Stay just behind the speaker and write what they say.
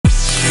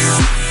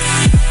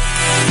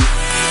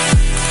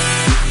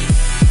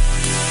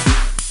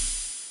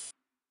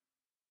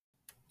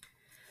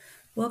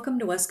Welcome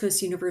to West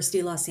Coast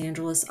University Los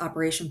Angeles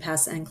Operation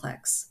Pass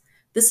NCLEX.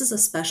 This is a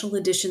special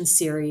edition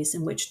series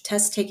in which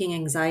test-taking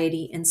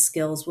anxiety and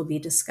skills will be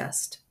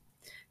discussed.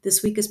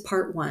 This week is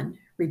part 1,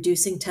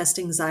 Reducing Test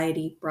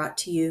Anxiety, brought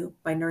to you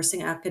by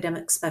nursing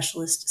academic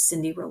specialist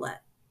Cindy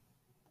Roulette.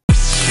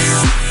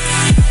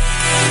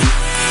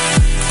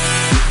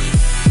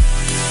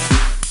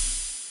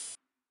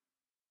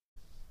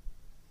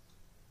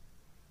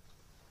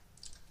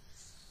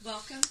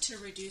 Welcome to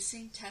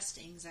Reducing Test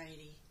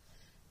Anxiety.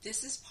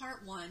 This is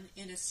part 1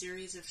 in a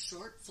series of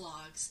short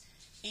vlogs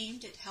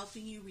aimed at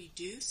helping you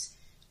reduce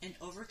and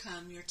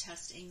overcome your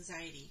test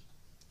anxiety.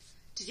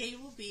 Today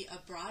will be a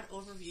broad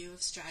overview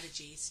of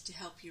strategies to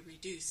help you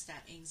reduce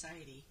that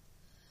anxiety.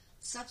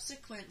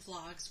 Subsequent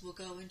vlogs will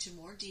go into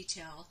more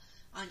detail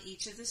on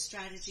each of the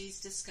strategies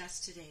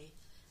discussed today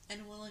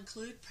and will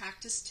include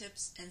practice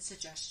tips and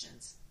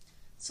suggestions.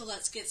 So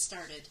let's get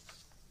started.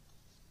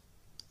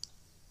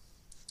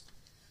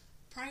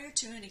 Prior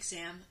to an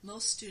exam,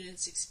 most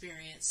students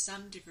experience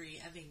some degree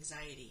of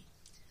anxiety.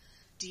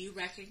 Do you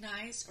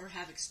recognize or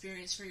have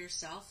experienced for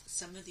yourself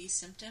some of these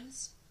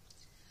symptoms?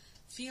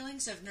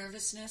 Feelings of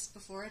nervousness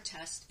before a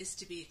test is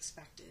to be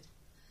expected.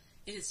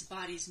 It is the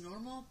body's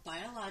normal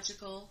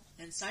biological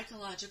and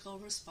psychological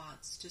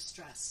response to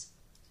stress.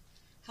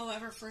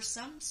 However, for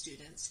some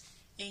students,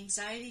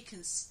 anxiety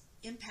can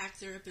impact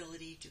their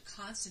ability to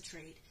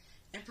concentrate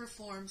and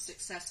perform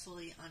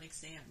successfully on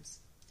exams.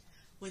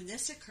 When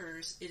this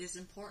occurs, it is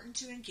important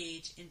to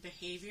engage in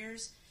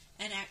behaviors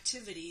and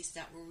activities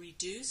that will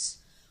reduce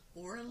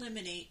or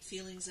eliminate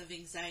feelings of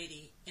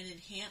anxiety and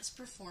enhance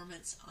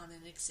performance on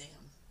an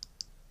exam.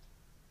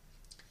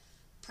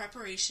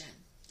 Preparation.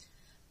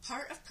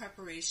 Part of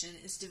preparation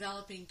is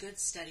developing good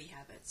study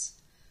habits.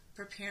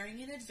 Preparing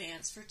in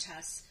advance for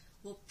tests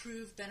will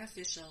prove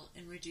beneficial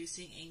in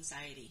reducing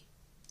anxiety.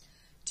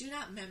 Do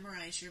not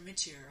memorize your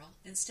material.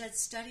 Instead,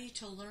 study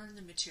to learn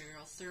the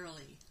material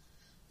thoroughly.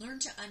 Learn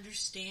to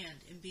understand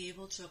and be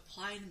able to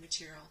apply the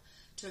material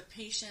to a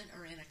patient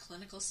or in a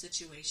clinical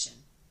situation.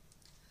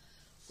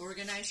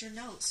 Organize your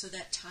notes so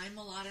that time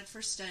allotted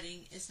for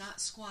studying is not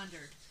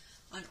squandered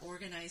on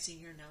organizing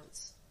your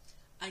notes.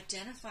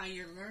 Identify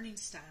your learning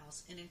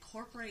styles and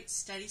incorporate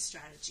study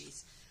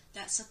strategies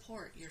that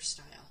support your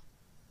style.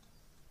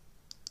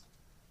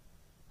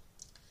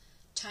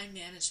 Time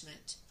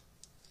management.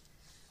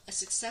 A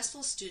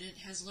successful student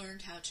has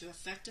learned how to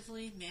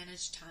effectively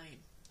manage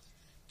time.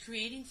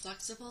 Creating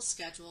flexible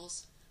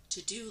schedules,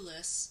 to-do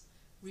lists,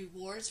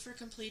 rewards for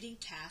completing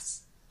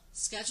tasks,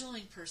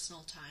 scheduling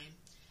personal time,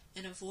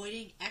 and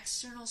avoiding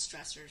external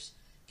stressors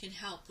can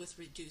help with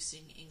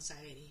reducing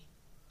anxiety.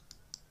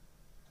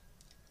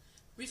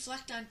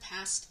 Reflect on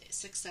past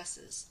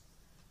successes.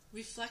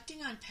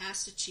 Reflecting on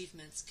past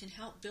achievements can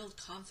help build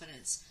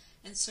confidence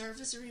and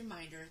serve as a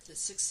reminder that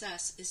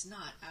success is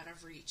not out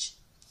of reach.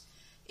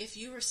 If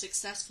you were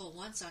successful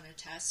once on a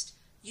test,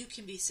 you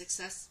can be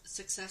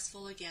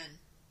successful again.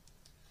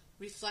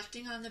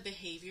 Reflecting on the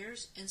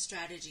behaviors and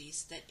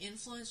strategies that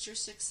influenced your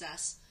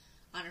success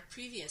on a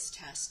previous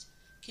test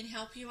can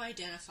help you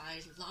identify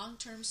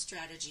long-term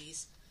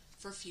strategies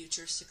for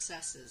future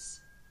successes.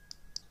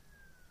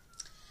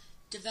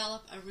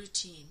 Develop a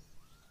routine.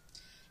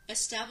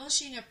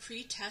 Establishing a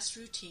pre-test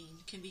routine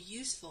can be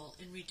useful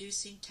in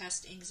reducing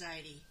test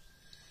anxiety.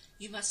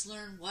 You must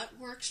learn what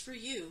works for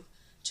you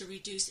to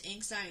reduce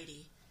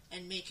anxiety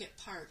and make it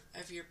part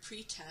of your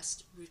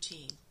pre-test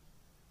routine.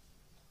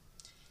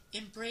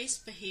 Embrace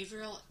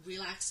behavioral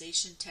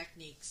relaxation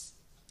techniques.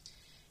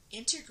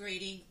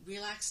 Integrating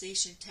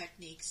relaxation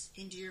techniques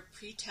into your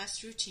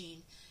pre-test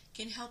routine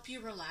can help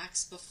you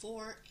relax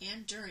before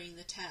and during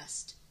the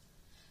test.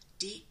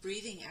 Deep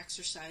breathing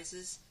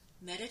exercises,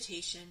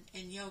 meditation,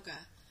 and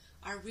yoga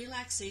are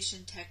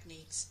relaxation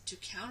techniques to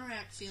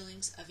counteract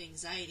feelings of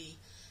anxiety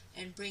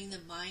and bring the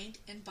mind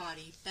and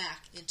body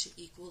back into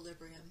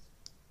equilibrium.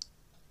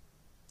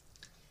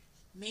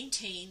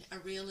 Maintain a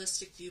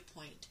realistic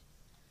viewpoint.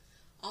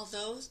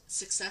 Although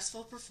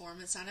successful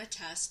performance on a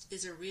test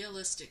is a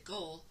realistic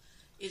goal,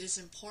 it is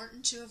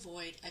important to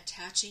avoid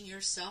attaching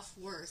your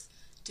self-worth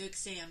to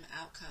exam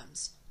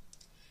outcomes.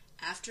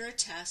 After a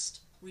test,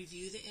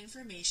 review the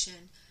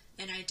information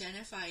and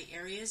identify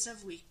areas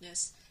of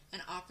weakness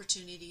and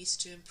opportunities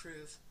to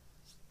improve.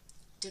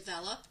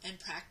 Develop and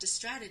practice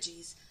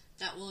strategies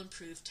that will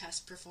improve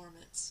test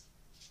performance.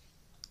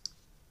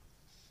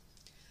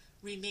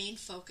 Remain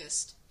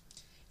focused.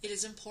 It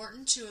is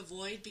important to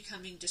avoid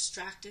becoming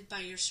distracted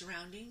by your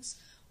surroundings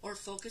or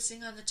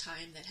focusing on the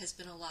time that has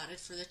been allotted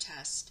for the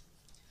test.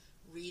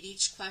 Read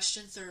each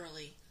question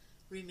thoroughly.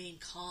 Remain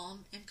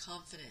calm and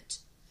confident.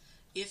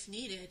 If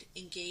needed,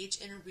 engage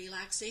in a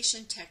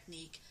relaxation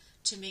technique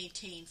to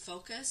maintain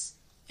focus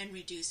and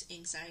reduce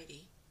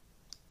anxiety.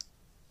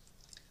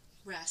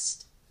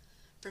 Rest.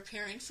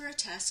 Preparing for a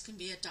test can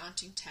be a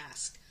daunting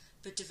task,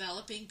 but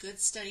developing good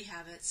study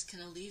habits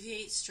can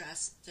alleviate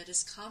stress that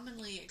is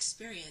commonly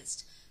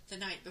experienced the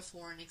night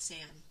before an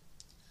exam.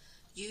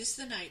 Use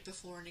the night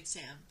before an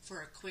exam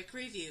for a quick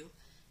review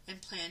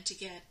and plan to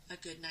get a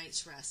good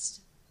night's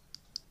rest.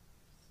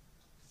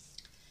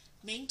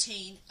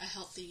 Maintain a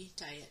healthy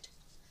diet.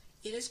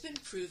 It has been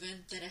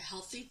proven that a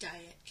healthy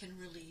diet can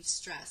relieve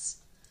stress.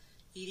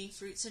 Eating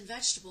fruits and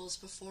vegetables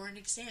before an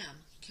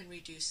exam can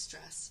reduce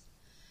stress.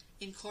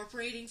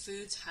 Incorporating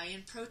foods high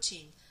in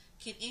protein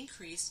can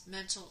increase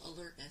mental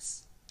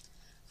alertness.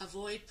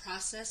 Avoid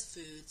processed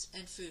foods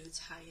and foods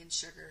high in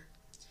sugar.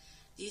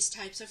 These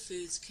types of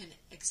foods can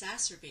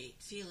exacerbate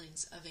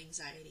feelings of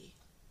anxiety.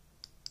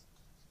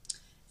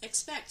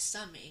 Expect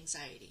some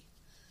anxiety.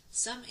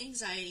 Some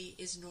anxiety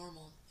is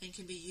normal and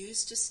can be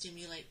used to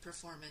stimulate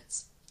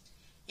performance.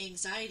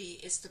 Anxiety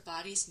is the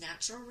body's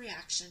natural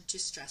reaction to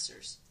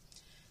stressors.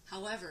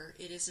 However,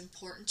 it is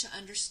important to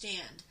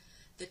understand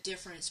the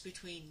difference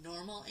between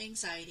normal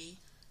anxiety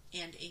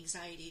and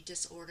anxiety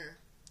disorder.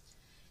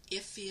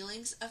 If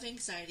feelings of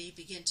anxiety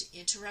begin to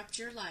interrupt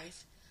your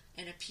life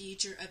and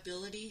impede your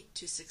ability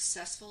to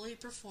successfully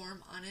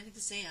perform on an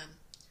exam,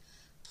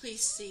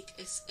 please seek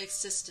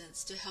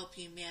assistance to help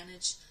you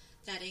manage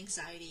that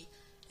anxiety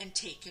and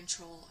take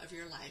control of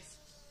your life.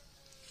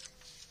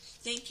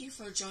 Thank you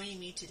for joining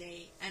me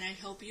today, and I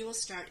hope you will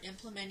start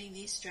implementing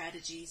these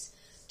strategies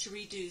to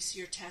reduce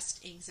your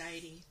test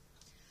anxiety.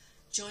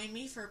 Join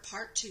me for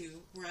part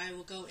 2, where I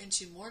will go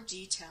into more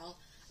detail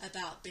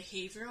about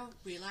behavioral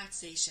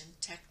relaxation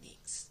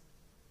techniques.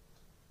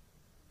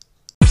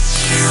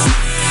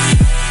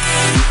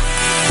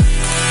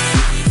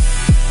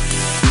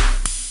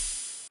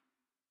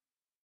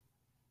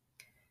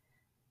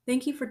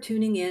 Thank you for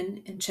tuning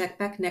in, and check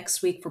back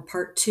next week for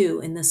part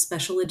 2 in this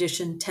special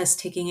edition Test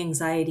Taking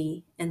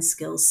Anxiety and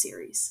Skills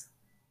series.